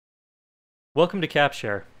Welcome to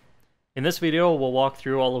Capshare. In this video, we'll walk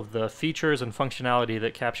through all of the features and functionality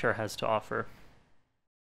that Capshare has to offer.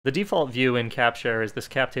 The default view in Capshare is this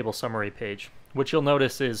cap table summary page, which you'll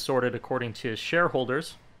notice is sorted according to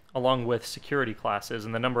shareholders, along with security classes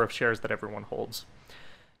and the number of shares that everyone holds.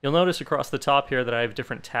 You'll notice across the top here that I have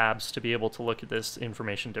different tabs to be able to look at this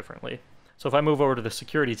information differently. So if I move over to the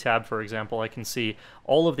security tab, for example, I can see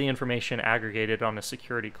all of the information aggregated on a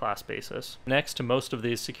security class basis. Next to most of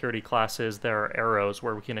these security classes, there are arrows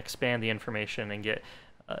where we can expand the information and get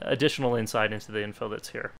additional insight into the info that's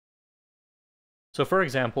here. So for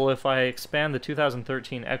example, if I expand the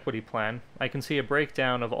 2013 equity plan, I can see a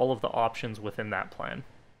breakdown of all of the options within that plan.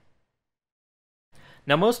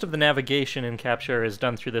 Now most of the navigation in Capshare is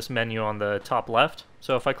done through this menu on the top left.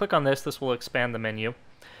 So if I click on this will expand the menu.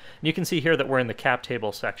 You can see here that we're in the cap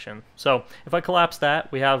table section. So if I collapse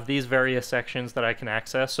that, we have these various sections that I can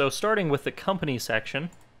access. So starting with the company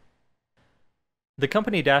section, the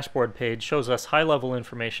company dashboard page shows us high-level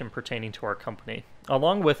information pertaining to our company,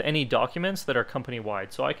 along with any documents that are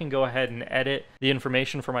company-wide. So I can go ahead and edit the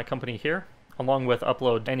information for my company here, along with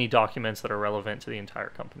upload any documents that are relevant to the entire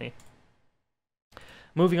company.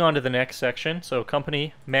 Moving on to the next section, so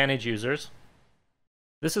company, manage users.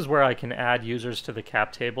 This is where I can add users to the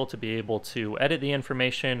cap table to be able to edit the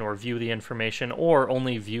information or view the information or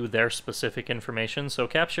only view their specific information. So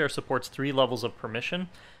Capshare supports 3 levels of permission: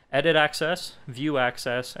 edit access, view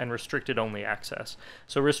access, and restricted only access.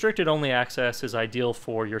 So restricted only access is ideal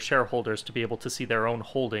for your shareholders to be able to see their own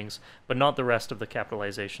holdings, but not the rest of the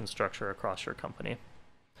capitalization structure across your company.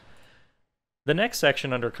 The next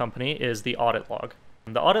section under company is the audit log.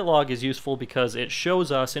 The audit log is useful because it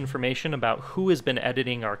shows us information about who has been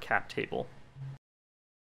editing our cap table.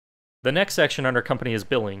 The next section under company is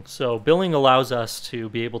billing. So billing allows us to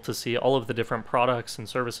be able to see all of the different products and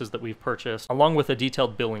services that we've purchased, along with a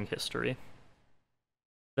detailed billing history.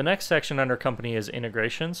 The next section under company is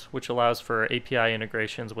integrations, which allows for API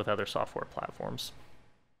integrations with other software platforms.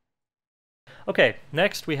 Okay,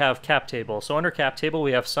 next we have cap table. So under cap table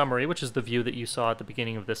we have summary, which is the view that you saw at the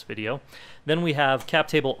beginning of this video. Then we have cap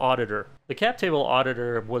table auditor. The cap table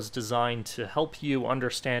auditor was designed to help you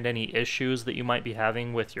understand any issues that you might be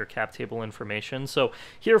having with your cap table information. So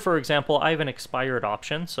here, for example, I have an expired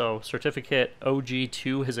option. So certificate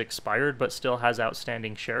OG2 has expired but still has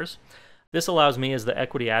outstanding shares. This allows me as the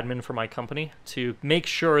equity admin for my company to make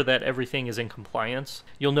sure that everything is in compliance.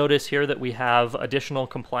 You'll notice here that we have additional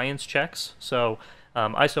compliance checks. So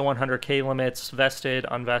ISO 100K limits, vested,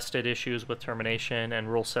 unvested issues with termination, and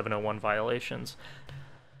Rule 701 violations.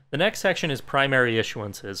 The next section is primary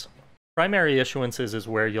issuances. Primary issuances is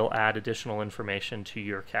where you'll add additional information to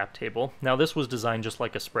your cap table. Now this was designed just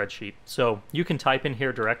like a spreadsheet. So you can type in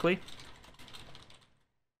here directly,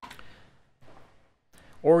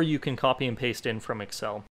 or you can copy and paste in from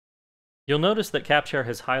Excel. You'll notice that Capshare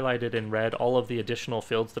has highlighted in red all of the additional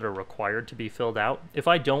fields that are required to be filled out. If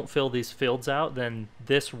I don't fill these fields out, then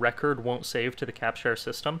this record won't save to the Capshare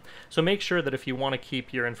system. So make sure that if you want to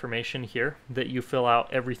keep your information here, that you fill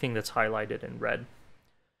out everything that's highlighted in red.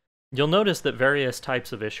 You'll notice that various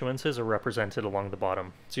types of issuances are represented along the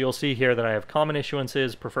bottom. So you'll see here that I have common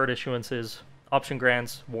issuances, preferred issuances, option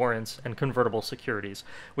grants, warrants, and convertible securities,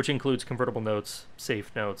 which includes convertible notes, safe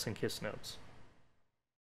notes, and KISS notes.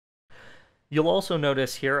 You'll also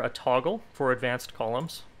notice here a toggle for advanced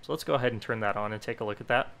columns. So let's go ahead and turn that on and take a look at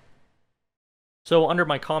that. So under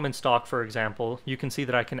my common stock, for example, you can see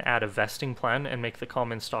that I can add a vesting plan and make the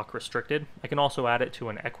common stock restricted. I can also add it to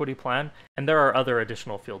an equity plan, and there are other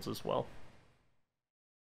additional fields as well.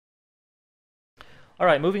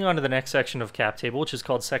 Alright, moving on to the next section of cap table, which is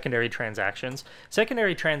called secondary transactions.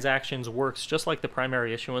 Secondary transactions works just like the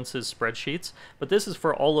primary issuances spreadsheets, but this is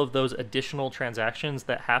for all of those additional transactions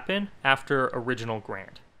that happen after original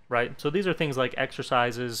grant, right? So these are things like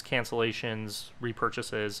exercises, cancellations,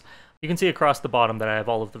 repurchases. You can see across the bottom that I have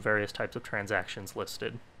all of the various types of transactions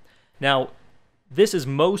listed. Now, this is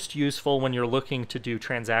most useful when you're looking to do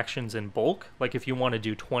transactions in bulk, like if you want to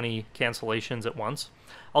do 20 cancellations at once.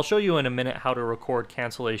 I'll show you in a minute how to record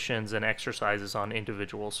cancellations and exercises on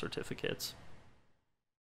individual certificates.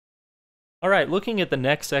 Alright, looking at the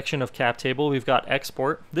next section of cap table, we've got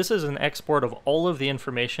export. This is an export of all of the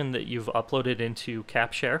information that you've uploaded into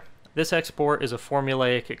Capshare. This export is a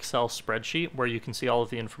formulaic Excel spreadsheet where you can see all of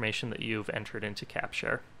the information that you've entered into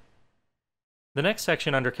Capshare. The next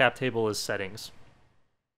section under cap table is settings.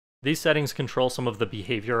 These settings control some of the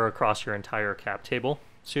behavior across your entire cap table.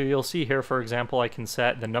 So you'll see here, for example, I can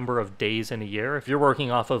set the number of days in a year. If you're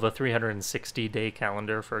working off of a 360-day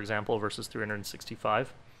calendar, for example, versus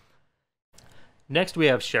 365. Next, we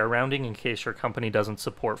have share rounding in case your company doesn't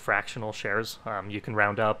support fractional shares. You can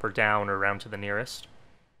round up or down or round to the nearest.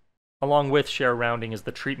 Along with share rounding is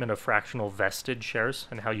the treatment of fractional vested shares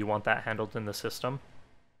and how you want that handled in the system.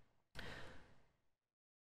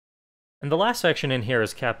 And the last section in here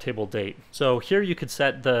is cap table date. So here you could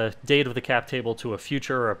set the date of the cap table to a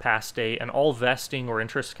future or a past date, and all vesting or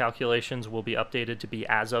interest calculations will be updated to be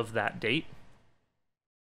as of that date.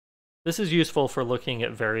 This is useful for looking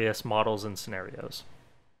at various models and scenarios.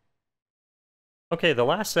 Okay, the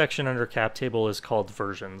last section under cap table is called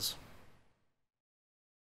versions.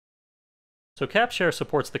 So Capshare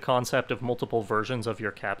supports the concept of multiple versions of your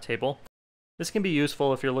cap table. This can be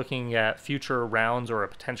useful if you're looking at future rounds or a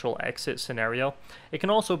potential exit scenario. It can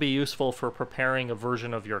also be useful for preparing a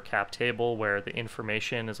version of your cap table where the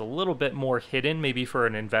information is a little bit more hidden, maybe for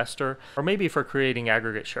an investor, or maybe for creating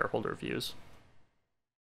aggregate shareholder views.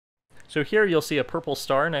 So here you'll see a purple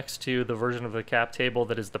star next to the version of the cap table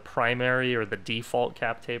that is the primary or the default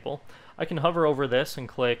cap table. I can hover over this and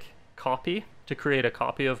click copy to create a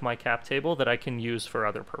copy of my cap table that I can use for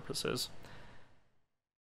other purposes.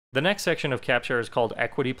 The next section of Capshare is called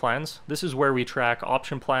equity plans. This is where we track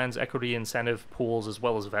option plans, equity incentive pools, as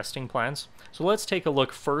well as vesting plans. So let's take a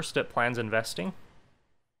look first at plans and vesting.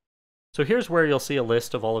 So here's where you'll see a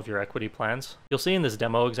list of all of your equity plans. You'll see in this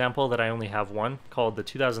demo example that I only have one, called the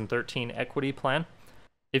 2013 equity plan.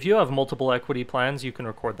 If you have multiple equity plans, you can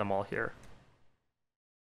record them all here.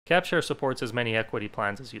 Capshare supports as many equity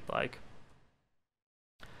plans as you'd like.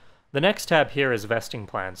 The next tab here is vesting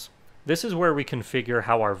plans. This is where we configure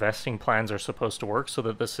how our vesting plans are supposed to work so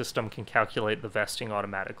that the system can calculate the vesting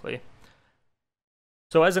automatically.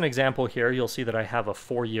 So as an example here, you'll see that I have a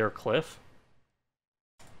 4-year cliff.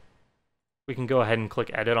 We can go ahead and click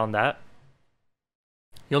edit on that.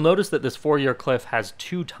 You'll notice that this 4-year cliff has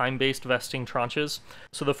 2 time-based vesting tranches.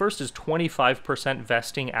 So the first is 25%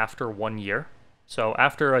 vesting after 1 year. So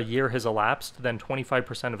after a year has elapsed, then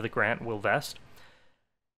 25% of the grant will vest.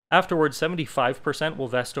 Afterwards, 75% will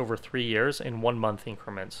vest over 3 years in 1-month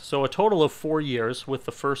increments. So a total of 4 years, with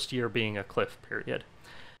the first year being a cliff period.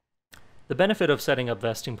 The benefit of setting up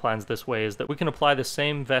vesting plans this way is that we can apply the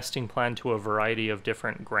same vesting plan to a variety of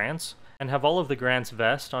different grants and have all of the grants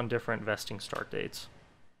vest on different vesting start dates.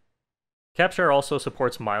 Capshare also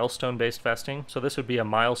supports milestone-based vesting, so this would be a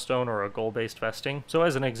milestone or a goal-based vesting. So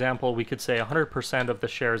as an example, we could say 100% of the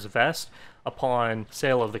shares vest upon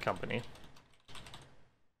sale of the company.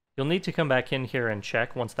 You'll need to come back in here and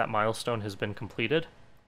check once that milestone has been completed,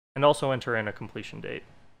 and also enter in a completion date.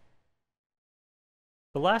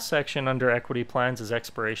 The last section under equity plans is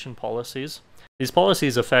expiration policies. These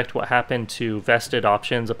policies affect what happened to vested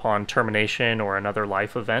options upon termination or another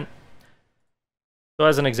life event. So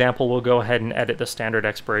as an example, we'll go ahead and edit the standard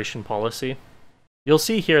expiration policy. You'll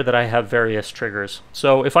see here that I have various triggers.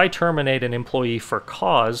 So if I terminate an employee for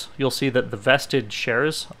cause, you'll see that the vested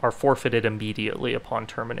shares are forfeited immediately upon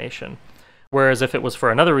termination. Whereas if it was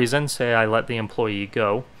for another reason, say I let the employee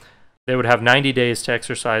go, they would have 90 days to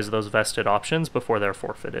exercise those vested options before they're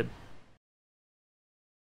forfeited.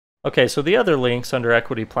 Okay, so the other links under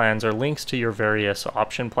equity plans are links to your various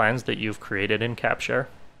option plans that you've created in Capshare.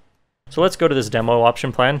 So let's go to this demo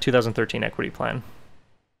option plan, 2013 equity plan.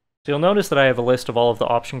 So you'll notice that I have a list of all of the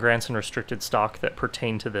option grants and restricted stock that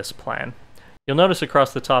pertain to this plan. You'll notice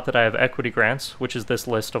across the top that I have equity grants, which is this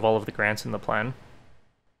list of all of the grants in the plan.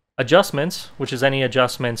 Adjustments, which is any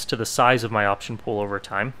adjustments to the size of my option pool over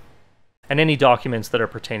time. And any documents that are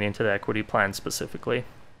pertaining to the equity plan specifically.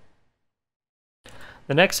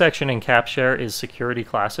 The next section in Capshare is security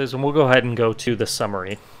classes, and we'll go ahead and go to the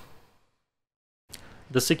summary.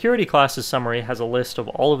 The security classes summary has a list of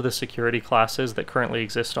all of the security classes that currently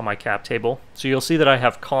exist on my cap table. So you'll see that I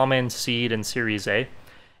have Common, Seed, and Series A.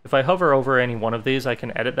 If I hover over any one of these, I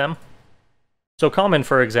can edit them. So Common,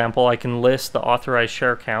 for example, I can list the authorized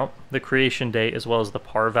share count, the creation date, as well as the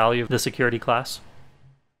par value of the security class.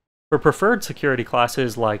 For preferred security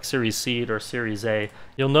classes like Series Seed or Series A,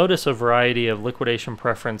 you'll notice a variety of liquidation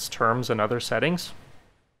preference terms and other settings.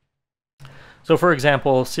 So for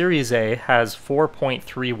example, Series A has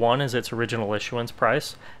 4.31 as its original issuance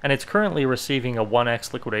price, and it's currently receiving a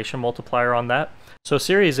 1x liquidation multiplier on that. So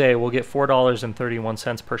Series A will get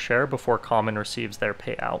 $4.31 per share before Common receives their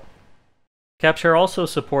payout. Capshare also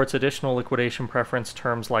supports additional liquidation preference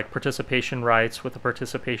terms like participation rights with a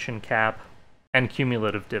participation cap and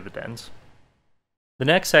cumulative dividends. The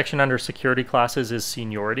next section under security classes is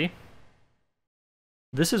seniority.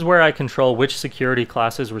 This is where I control which security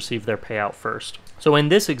classes receive their payout first. So in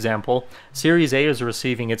this example, Series A is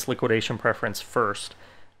receiving its liquidation preference first,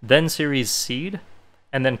 then Series Seed,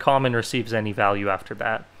 and then Common receives any value after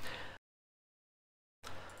that.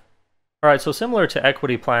 Alright, so similar to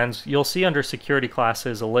equity plans, you'll see under security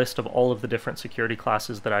classes a list of all of the different security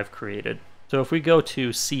classes that I've created. So if we go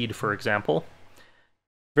to seed, for example,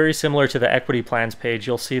 very similar to the equity plans page,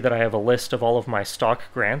 you'll see that I have a list of all of my stock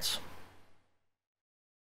grants,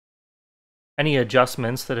 any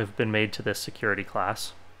adjustments that have been made to this security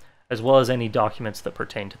class, as well as any documents that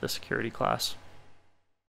pertain to the security class.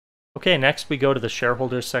 Okay, next we go to the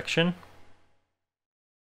shareholders section.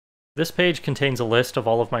 This page contains a list of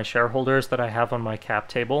all of my shareholders that I have on my cap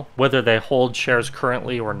table, whether they hold shares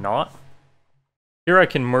currently or not. Here I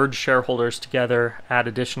can merge shareholders together, add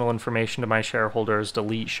additional information to my shareholders,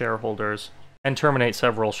 delete shareholders, and terminate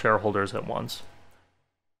several shareholders at once.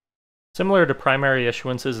 Similar to primary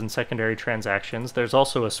issuances and secondary transactions, there's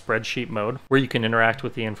also a spreadsheet mode where you can interact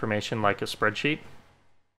with the information like a spreadsheet.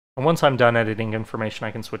 And once I'm done editing information,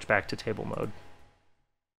 I can switch back to table mode.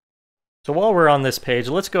 So while we're on this page,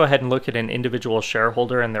 let's go ahead and look at an individual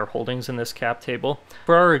shareholder and their holdings in this cap table.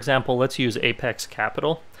 For our example, let's use Apex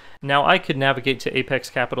Capital. Now I could navigate to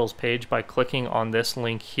Apex Capital's page by clicking on this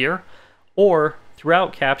link here, or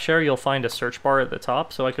throughout Capshare you'll find a search bar at the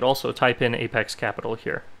top, so I could also type in Apex Capital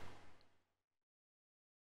here.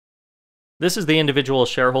 This is the individual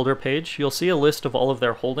shareholder page. You'll see a list of all of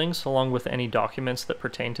their holdings along with any documents that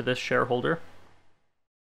pertain to this shareholder.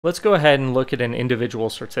 Let's go ahead and look at an individual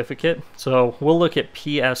certificate. So we'll look at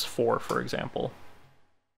PS4, for example.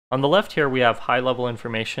 On the left here we have high-level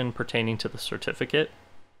information pertaining to the certificate.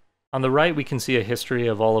 On the right we can see a history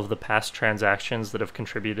of all of the past transactions that have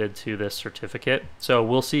contributed to this certificate. So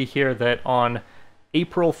we'll see here that on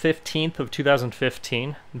April 15th of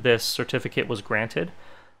 2015 this certificate was granted.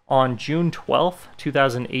 On June 12th,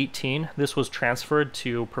 2018, this was transferred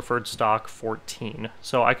to preferred stock 14.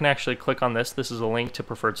 So I can actually click on this. This is a link to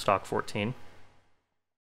preferred stock 14.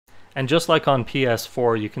 And just like on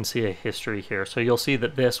PS4, you can see a history here. So you'll see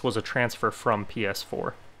that this was a transfer from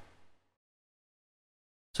PS4.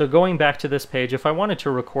 So going back to this page, if I wanted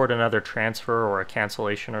to record another transfer or a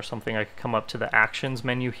cancellation or something, I could come up to the Actions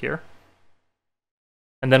menu here.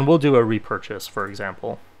 And then we'll do a repurchase, for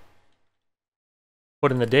example.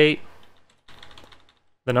 Put in the date,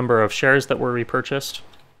 the number of shares that were repurchased,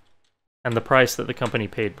 and the price that the company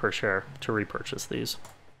paid per share to repurchase these.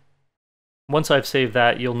 Once I've saved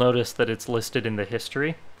that, you'll notice that it's listed in the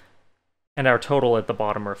history, and our total at the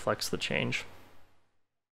bottom reflects the change.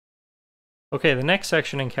 Okay, the next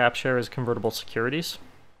section in Capshare is convertible securities.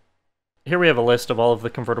 Here we have a list of all of the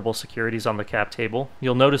convertible securities on the cap table.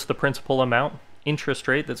 You'll notice the principal amount, interest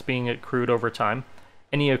rate that's being accrued over time,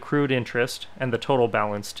 any accrued interest, and the total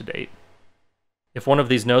balance to date. If one of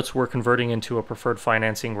these notes were converting into a preferred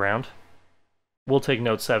financing round, we'll take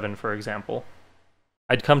note 7 for example.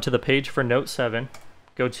 I'd come to the page for note 7,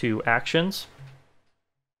 go to Actions,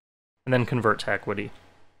 and then Convert to Equity.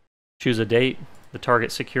 Choose a date, the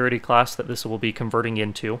target security class that this will be converting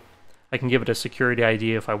into. I can give it a security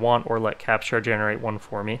ID if I want, or let Capshare generate one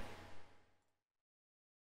for me.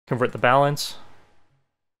 Convert the balance,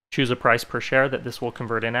 choose a price per share that this will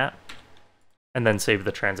convert in at, and then save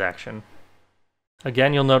the transaction.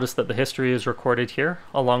 Again, you'll notice that the history is recorded here,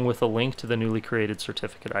 along with a link to the newly created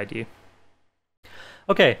certificate ID.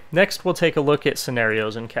 Okay, next we'll take a look at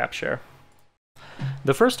scenarios in Capshare.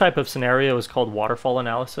 The first type of scenario is called waterfall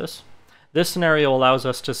analysis. This scenario allows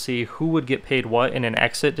us to see who would get paid what in an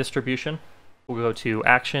exit distribution. We'll go to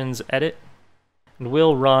Actions, Edit, and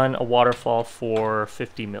we'll run a waterfall for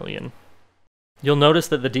 50 million. You'll notice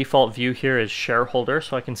that the default view here is shareholder,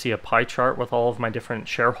 so I can see a pie chart with all of my different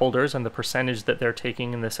shareholders and the percentage that they're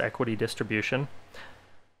taking in this equity distribution.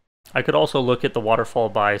 I could also look at the waterfall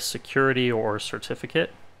by security or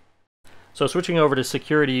certificate. So switching over to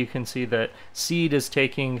security, you can see that Seed is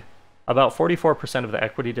taking about 44% of the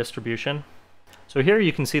equity distribution. So here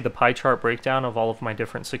you can see the pie chart breakdown of all of my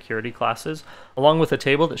different security classes, along with a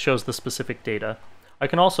table that shows the specific data. I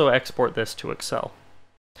can also export this to Excel.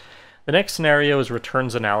 The next scenario is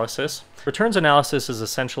returns analysis. Returns analysis is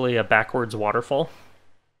essentially a backwards waterfall.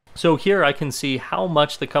 So here I can see how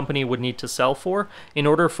much the company would need to sell for in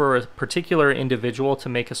order for a particular individual to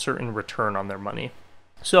make a certain return on their money.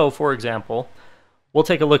 So for example, we'll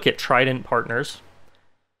take a look at Trident Partners,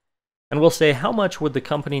 and we'll say how much would the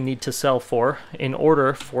company need to sell for in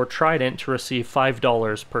order for Trident to receive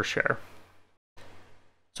 $5 per share.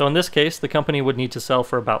 So in this case, the company would need to sell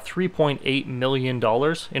for about $3.8 million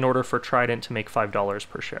in order for Trident to make $5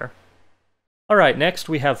 per share. Alright, next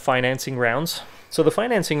we have financing rounds. So the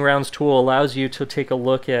financing rounds tool allows you to take a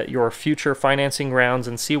look at your future financing rounds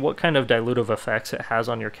and see what kind of dilutive effects it has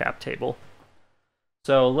on your cap table.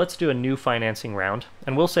 So let's do a new financing round,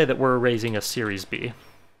 and we'll say that we're raising a Series B.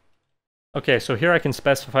 Okay, so here I can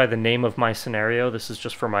specify the name of my scenario. This is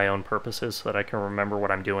just for my own purposes so that I can remember what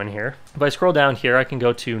I'm doing here. If I scroll down here, I can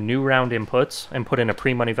go to new round inputs and put in a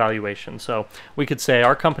pre-money valuation. So we could say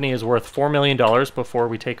our company is worth $4 million before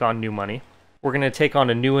we take on new money. We're going to take on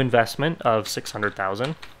a new investment of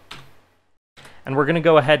 $600,000. And we're going to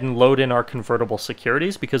go ahead and load in our convertible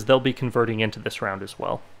securities because they'll be converting into this round as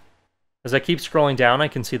well. As I keep scrolling down, I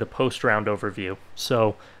can see the post-round overview.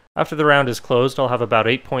 So after the round is closed, I'll have about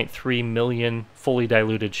 8.3 million fully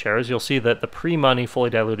diluted shares. You'll see that the pre-money fully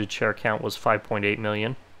diluted share count was 5.8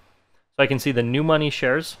 million. So I can see the new money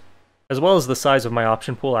shares, as well as the size of my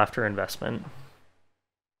option pool after investment.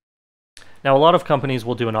 Now, a lot of companies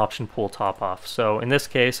will do an option pool top-off. So in this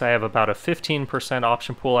case, I have about a 15%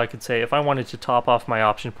 option pool. I could say if I wanted to top off my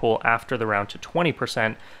option pool after the round to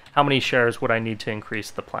 20%, how many shares would I need to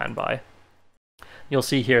increase the plan by? You'll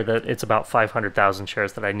see here that it's about 500,000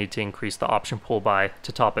 shares that I need to increase the option pool by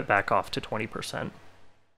to top it back off to 20%.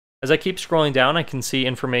 As I keep scrolling down, I can see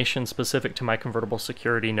information specific to my convertible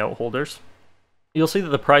security note holders. You'll see that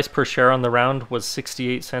the price per share on the round was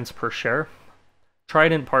 68 cents per share.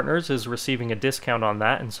 Trident Partners is receiving a discount on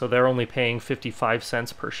that, and so they're only paying 55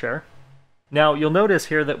 cents per share. Now, you'll notice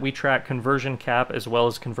here that we track conversion cap as well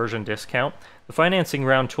as conversion discount. The financing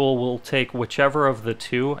round tool will take whichever of the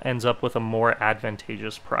two ends up with a more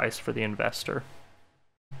advantageous price for the investor.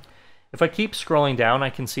 If I keep scrolling down, I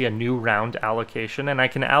can see a new round allocation, and I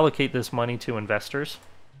can allocate this money to investors.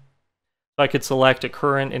 So I could select a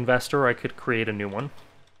current investor, or I could create a new one.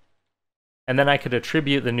 And then I could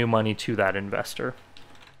attribute the new money to that investor.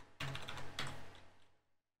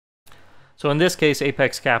 So in this case,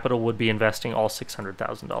 Apex Capital would be investing all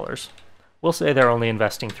 $600,000. We'll say they're only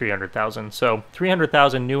investing $300,000. So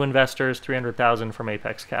 $300,000 new investors, $300,000 from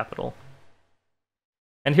Apex Capital.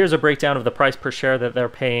 And here's a breakdown of the price per share that they're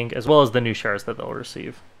paying, as well as the new shares that they'll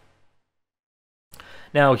receive.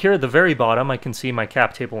 Now, here at the very bottom, I can see my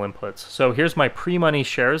cap table inputs. So here's my pre-money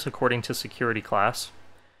shares according to security class,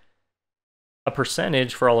 a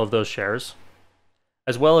percentage for all of those shares,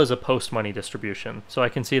 as well as a post-money distribution. So I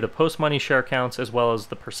can see the post-money share counts as well as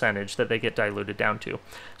the percentage that they get diluted down to.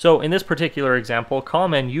 So in this particular example,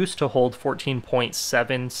 Common used to hold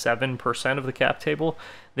 14.77% of the cap table.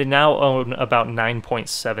 They now own about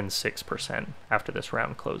 9.76% after this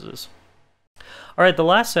round closes. All right, the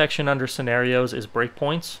last section under scenarios is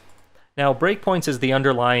breakpoints. Now, breakpoints is the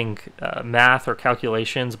underlying math or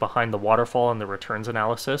calculations behind the waterfall and the returns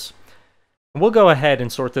analysis. We'll go ahead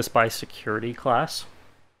and sort this by security class.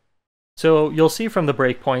 So you'll see from the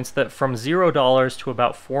breakpoints that from $0 to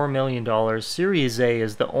about $4 million, Series A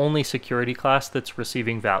is the only security class that's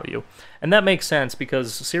receiving value. And that makes sense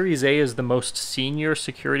because Series A is the most senior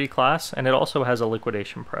security class, and it also has a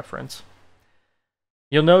liquidation preference.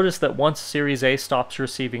 You'll notice that once Series A stops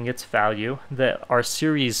receiving its value, that our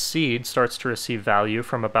Series Seed starts to receive value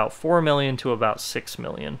from about 4 million to about 6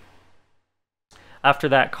 million. After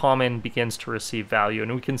that, Common begins to receive value,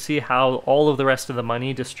 and we can see how all of the rest of the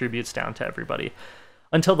money distributes down to everybody.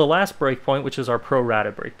 Until the last breakpoint, which is our pro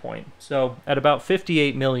rata breakpoint. So at about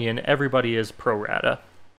 58 million, everybody is pro rata,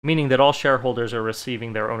 meaning that all shareholders are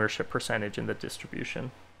receiving their ownership percentage in the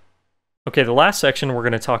distribution. Okay, the last section we're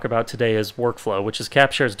going to talk about today is Workflow, which is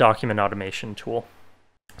Capshare's document automation tool.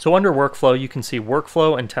 So under Workflow, you can see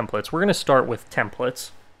Workflow and Templates. We're going to start with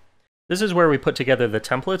Templates. This is where we put together the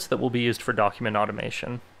templates that will be used for document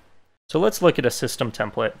automation. So let's look at a system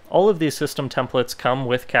template. All of these system templates come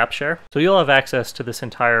with Capshare, so you'll have access to this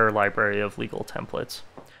entire library of legal templates.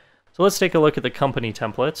 So let's take a look at the company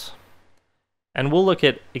templates, and we'll look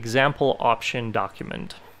at example option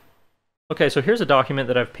document. Okay, so here's a document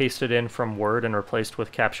that I've pasted in from Word and replaced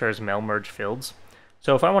with Capshare's mail merge fields.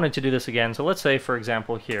 So if I wanted to do this again, so let's say, for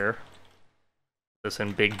example, here, this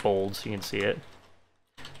in big bold so you can see it,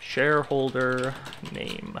 shareholder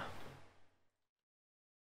name.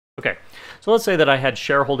 Okay, so let's say that I had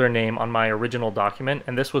shareholder name on my original document,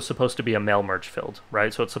 and this was supposed to be a mail merge field,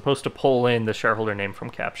 right? So it's supposed to pull in the shareholder name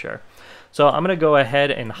from Capshare. So I'm going to go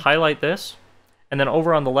ahead and highlight this, and then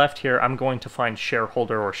over on the left here, I'm going to find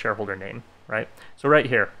shareholder or shareholder name, right? So right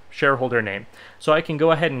here, shareholder name. So I can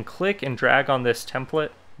go ahead and click and drag on this template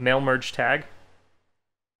mail merge tag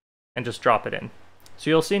and just drop it in. So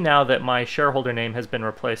you'll see now that my shareholder name has been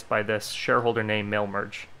replaced by this shareholder name mail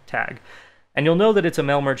merge tag. And you'll know that it's a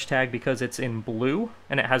mail merge tag because it's in blue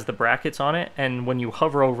and it has the brackets on it, and when you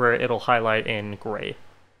hover over it, it'll highlight in gray.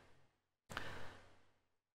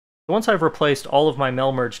 Once I've replaced all of my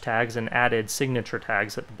mail merge tags and added signature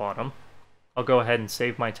tags at the bottom, I'll go ahead and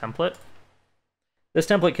save my template. This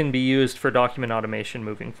template can be used for document automation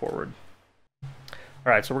moving forward.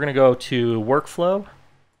 All right, so we're going to go to Workflow,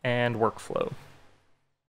 and workflow.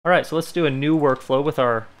 All right, so let's do a new workflow with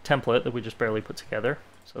our template that we just barely put together.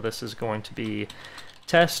 So this is going to be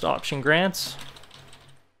test option grants.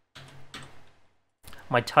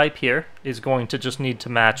 My type here is going to just need to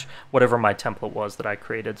match whatever my template was that I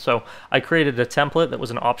created. So I created a template that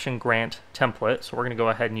was an option grant template. So we're going to go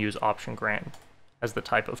ahead and use option grant as the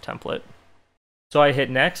type of template. So I hit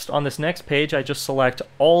next. On this next page, I just select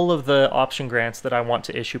all of the option grants that I want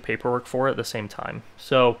to issue paperwork for at the same time.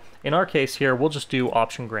 So in our case here, we'll just do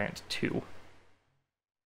option grant 2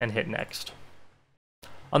 and hit next.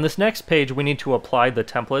 On this next page, we need to apply the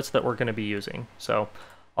templates that we're going to be using. So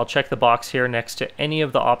I'll check the box here next to any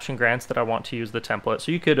of the option grants that I want to use the template.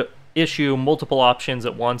 So you could issue multiple options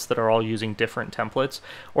at once that are all using different templates,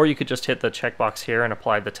 or you could just hit the checkbox here and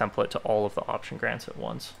apply the template to all of the option grants at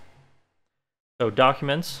once. So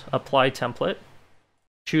documents, apply template,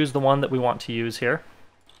 choose the one that we want to use here,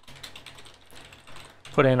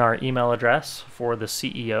 put in our email address for the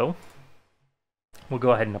CEO. We'll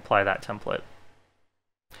go ahead and apply that template.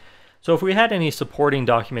 So if we had any supporting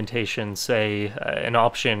documentation, say an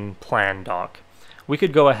option plan doc, we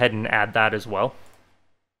could go ahead and add that as well.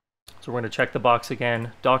 So we're going to check the box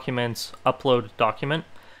again, documents, upload document.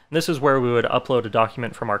 And this is where we would upload a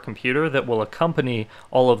document from our computer that will accompany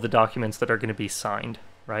all of the documents that are going to be signed,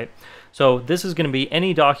 right? So this is going to be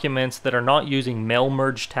any documents that are not using mail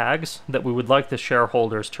merge tags that we would like the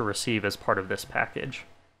shareholders to receive as part of this package.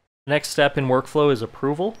 The next step in workflow is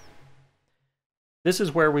approval. This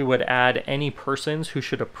is where we would add any persons who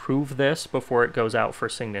should approve this before it goes out for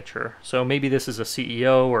signature. So maybe this is a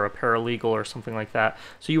CEO or a paralegal or something like that.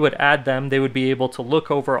 So you would add them. They would be able to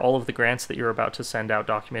look over all of the grants that you're about to send out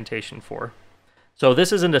documentation for. So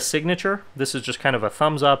this isn't a signature. This is just kind of a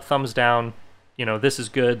thumbs up, thumbs down. You know, this is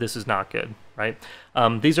good, this is not good, right?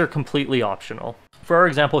 These are completely optional. For our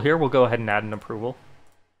example here, we'll go ahead and add an approval.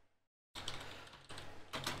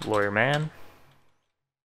 Lawyer man.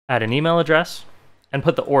 Add an email address. And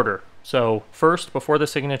put the order. So first before the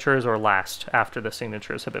signatures or last after the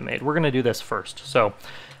signatures have been made. We're going to do this first. So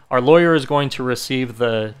our lawyer is going to receive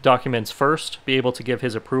the documents first, be able to give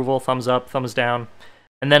his approval, thumbs up, thumbs down,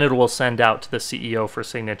 and then it will send out to the CEO for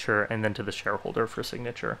signature and then to the shareholder for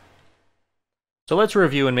signature. So let's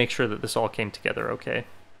review and make sure that this all came together okay.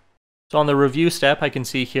 So on the review step, I can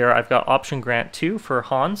see here I've got option grant 2 for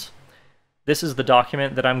Hans. This is the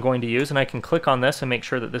document that I'm going to use, and I can click on this and make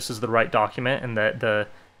sure that this is the right document and that the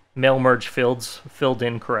mail merge fields filled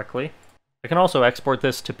in correctly. I can also export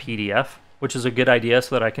this to PDF, which is a good idea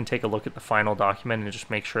so that I can take a look at the final document and just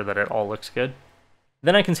make sure that it all looks good.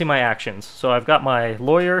 Then I can see my actions. So I've got my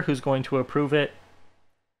lawyer who's going to approve it,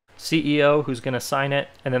 CEO who's going to sign it,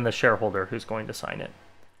 and then the shareholder who's going to sign it.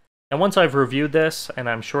 And once I've reviewed this and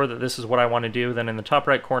I'm sure that this is what I want to do, then in the top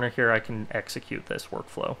right corner here I can execute this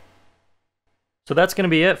workflow. So that's going to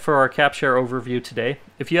be it for our Capshare overview today.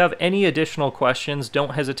 If you have any additional questions,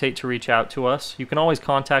 don't hesitate to reach out to us. You can always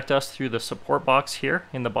contact us through the support box here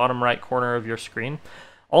in the bottom right corner of your screen.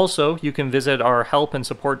 Also, you can visit our help and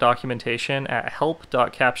support documentation at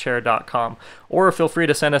help.capshare.com, or feel free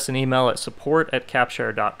to send us an email at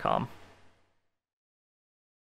support@capshare.com.